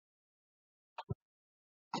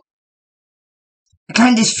I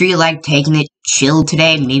kind of just feel like taking it chill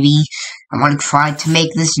today. Maybe I want to try to make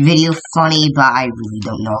this video funny, but I really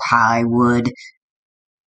don't know how I would.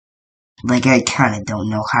 Like, I kind of don't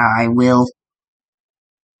know how I will.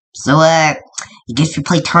 So, I guess we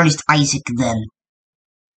play Tarnished Isaac then.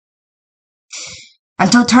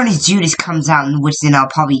 Until Tarnished Judas comes out, in which then I'll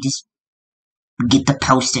probably just get the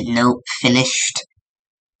post-it note finished.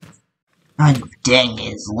 God dang,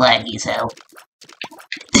 it's laggy as hell.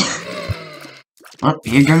 Well,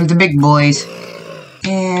 here comes the big boys.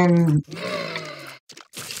 And...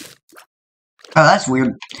 oh, that's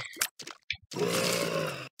weird.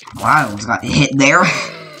 Wow, I got hit there.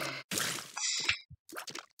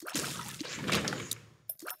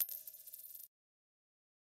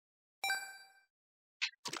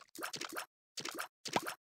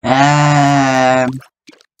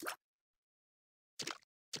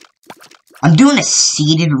 I'm doing a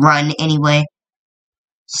seeded run anyway,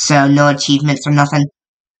 so no achievements or nothing.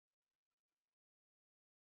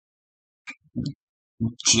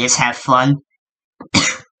 Just have fun.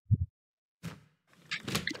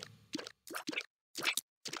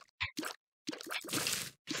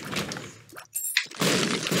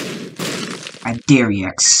 I dare you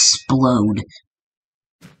explode.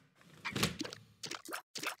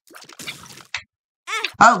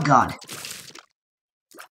 Oh god.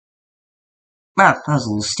 Wow, that was a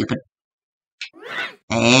little stupid.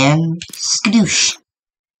 And skadoosh.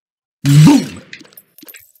 Boom!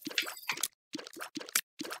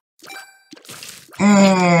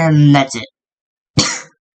 And that's it.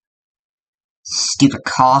 Stupid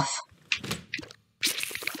cough.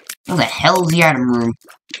 What the hell is the item room?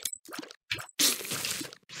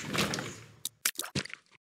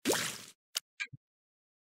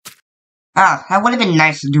 Ah, that would have been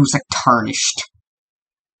nice to do was like Tarnished.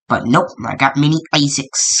 But nope, I got mini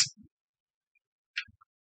Isaacs.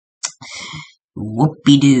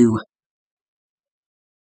 Whoopie-doo.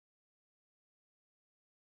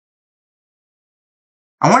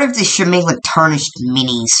 I wonder if they should make like Tarnished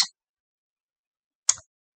minis.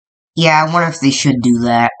 Yeah, I wonder if they should do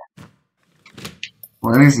that.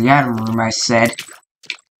 Where's the item room, I said.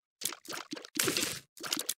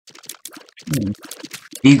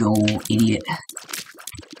 Big ol' idiot.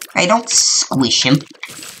 Hey, don't squish him.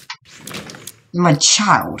 He's my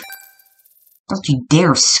child. Don't you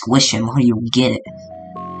dare squish him or you'll get it.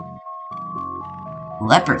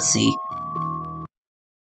 Leprosy?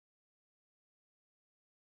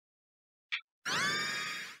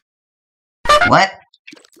 What?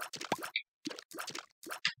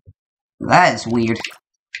 That is weird.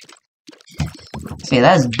 Okay,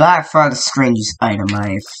 that is by far the strangest item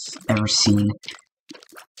I've ever seen.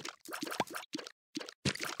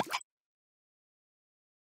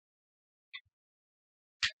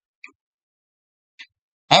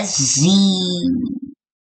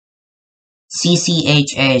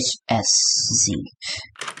 CCHHSZ.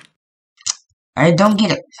 I don't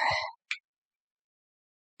get it.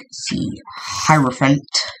 Let's see. Hierophant.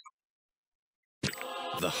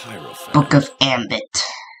 The Hierophant. Book of Ambit.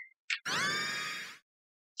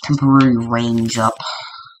 Temporary range up.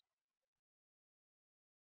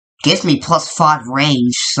 Gives me +5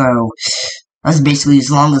 range, so that's basically as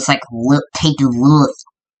long as like Tainted Lilith.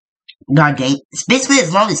 God dang, it's basically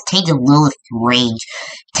as long as Tainted Lilith range.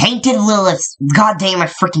 Tainted Lilith, god damn my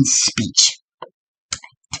freaking speech.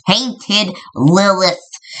 Tainted Lilith,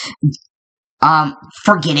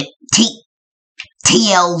 forget it.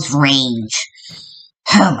 TL's range.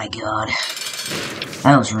 Oh my god.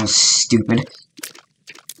 That was real stupid.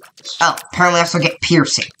 Oh, apparently I also get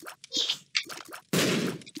piercing.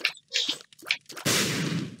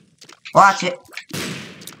 Watch it.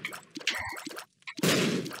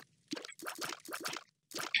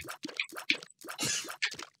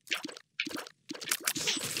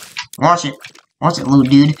 Watch it. Watch it, little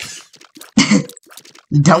dude.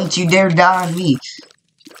 Don't you dare die on me.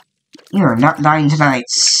 You are not dying tonight,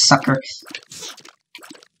 sucker.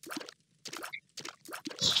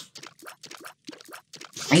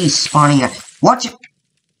 Are you spawning a... watch it!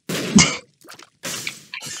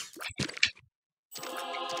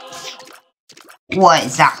 What,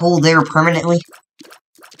 is that hole there permanently?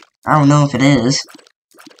 I don't know if it is.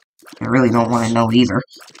 I really don't want to know either.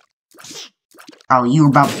 Oh, you were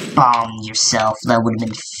about to bomb yourself. That would have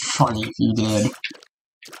been funny if you did.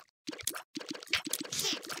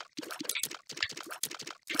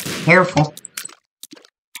 Careful.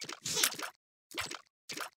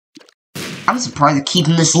 I'm surprised they're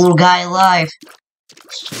keeping this little guy alive.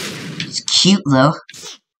 He's cute, though.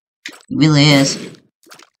 He really is.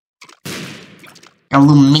 Got a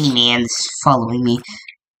little mini-man that's following me.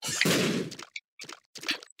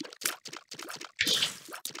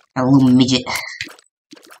 A little midget.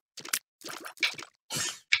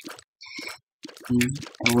 A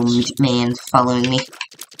little midget man following me.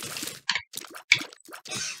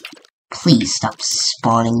 Please stop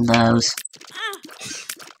spawning those.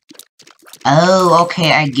 Oh,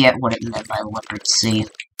 okay, I get what it meant by leopard sea.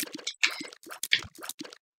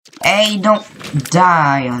 Hey, don't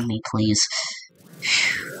die on me, please.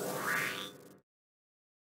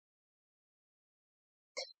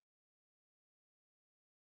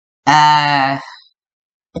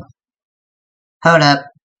 Hold up.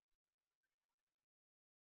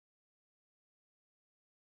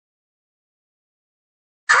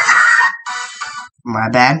 My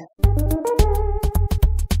bad.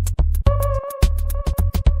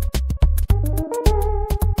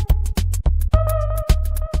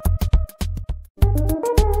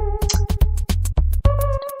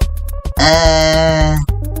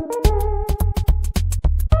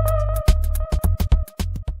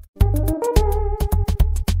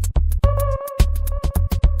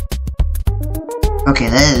 Okay,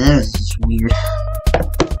 that is just weird.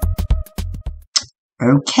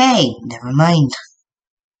 Okay, never mind.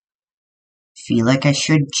 Feel like I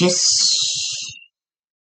should just...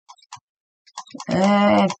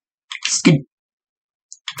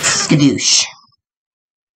 skadoosh.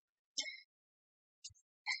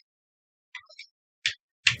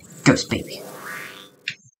 Ghost baby.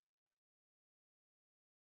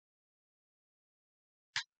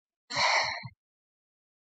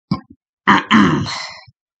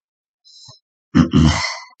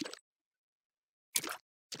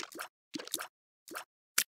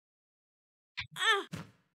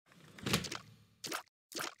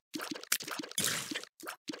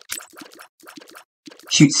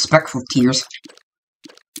 Shoot spectral tears.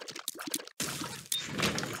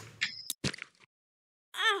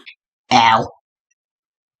 Ow.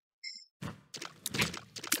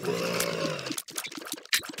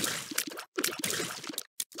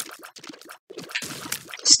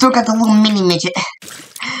 Still got the little mini midget.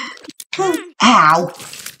 Ow.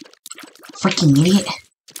 Freaking idiot.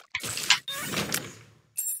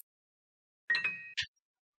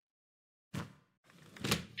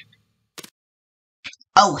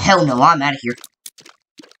 Oh, hell no, I'm out of here.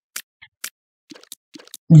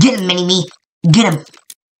 Get him, Mini-Me. Get him.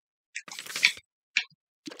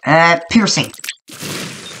 Piercing.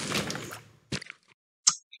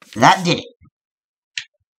 That did it.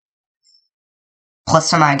 Plus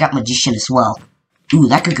somehow I got Magician as well. Ooh,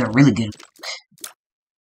 that could go really good.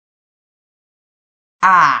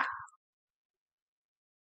 Ah.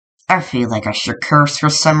 I feel like I should curse for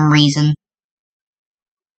some reason.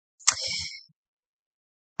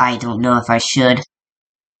 I don't know if I should.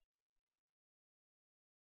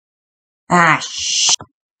 Ah,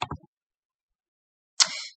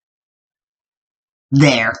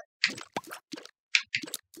 there.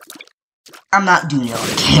 I'm not doing it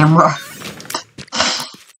on camera.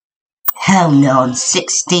 Hell no, I'm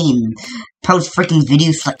 16. Post freaking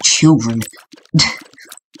videos like children.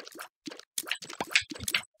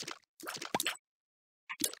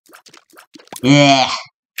 Yeah.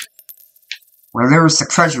 Well, there's the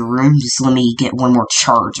treasure room. Just let me get one more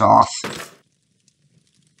charge off.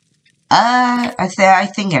 I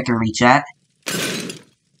think I can reach that.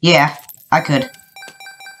 Yeah, I could.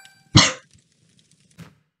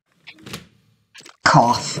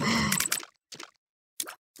 Cough.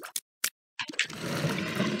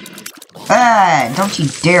 Don't you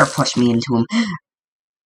dare push me into him.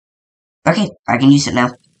 Okay, I can use it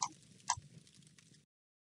now.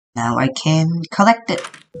 Now I can collect it.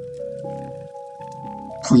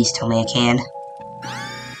 Please tell me I can.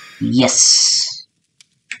 Yes.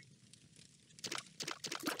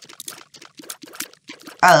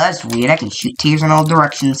 Oh, that's weird. I can shoot tears in all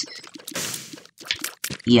directions.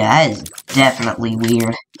 Yeah, that is definitely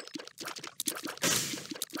weird.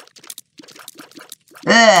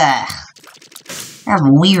 Ugh. I have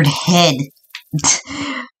a weird head.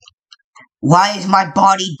 Why is my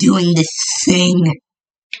body doing this thing?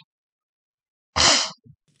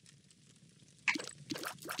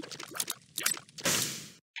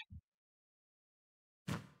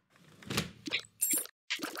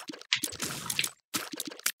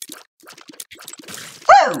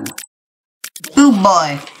 Whoa! Ooh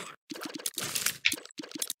boy.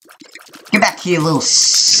 Get back here, little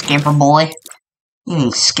scamper boy. You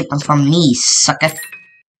ain't skipping from me, sucker.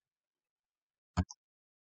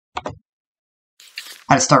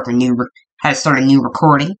 How to start a new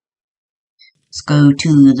recording. Let's go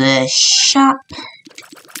to the shop.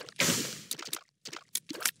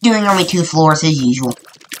 Doing only 2 floors as usual.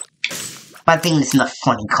 But I think it's enough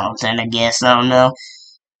funny content, I guess. I don't know.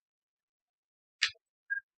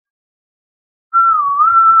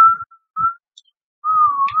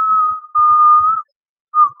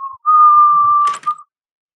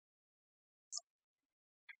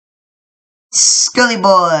 Scully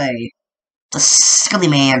boy! The Scully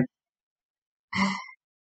man.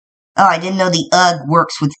 Oh, I didn't know the UGG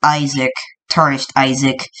works with Isaac. Tarnished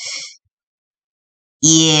Isaac.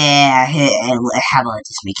 Yeah, how about I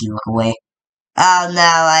just make you look away? Oh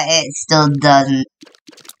no, it still doesn't.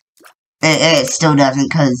 It still doesn't,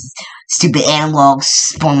 because stupid analogs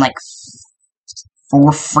spawn like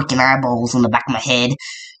 4 freaking eyeballs on the back of my head.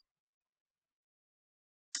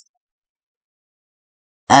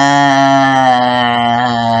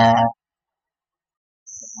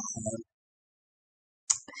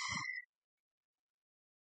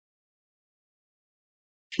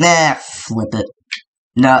 Nah, flip it.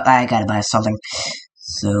 No, I gotta buy something.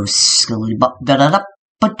 So, Scully da da da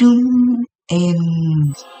ba doom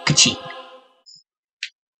and ka-ching.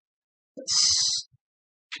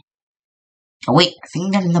 Oh wait, I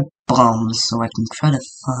think I'm in the bombs, so I can try to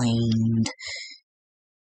find.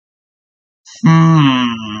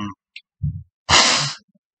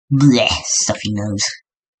 Bleh, stuffy nose.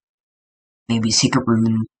 Maybe a secret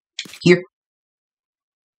room here.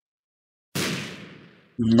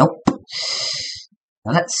 Nope.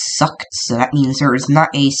 Now that sucked, so that means there is not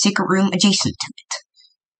a secret room adjacent to it.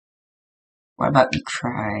 What about we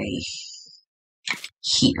try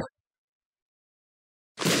here?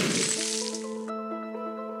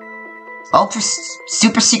 Ultra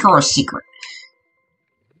super secret or secret?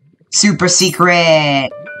 Super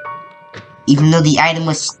secret! Even though the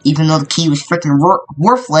key was freaking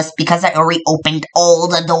worthless because I already opened all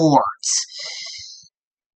the doors.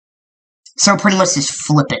 So pretty much just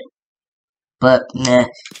flip it. But, nah.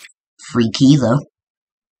 Free key, though.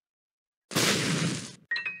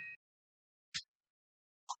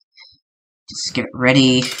 Just get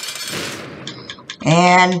ready.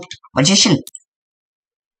 And... magician.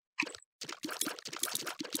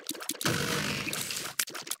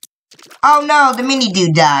 Oh no, the mini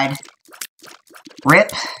dude died.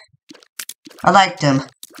 Rip. I liked him.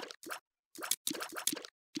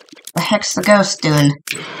 The heck's the ghost doing?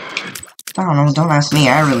 I don't know, don't ask me,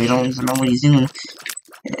 I really don't even know what he's doing.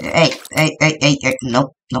 Hey,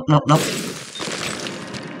 nope.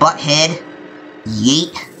 Butthead.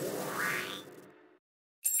 Yeet.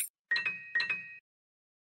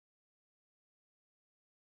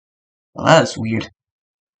 Well, that was weird.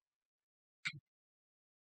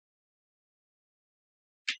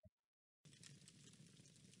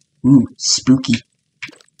 Ooh, spooky.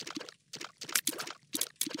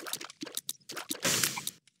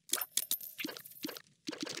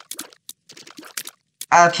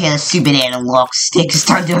 Okay, the stupid analog stick is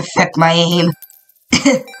starting to affect my aim.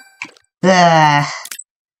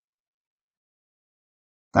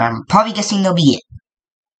 I'm probably guessing they'll be it.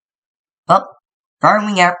 Oh,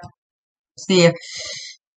 firing out. See ya.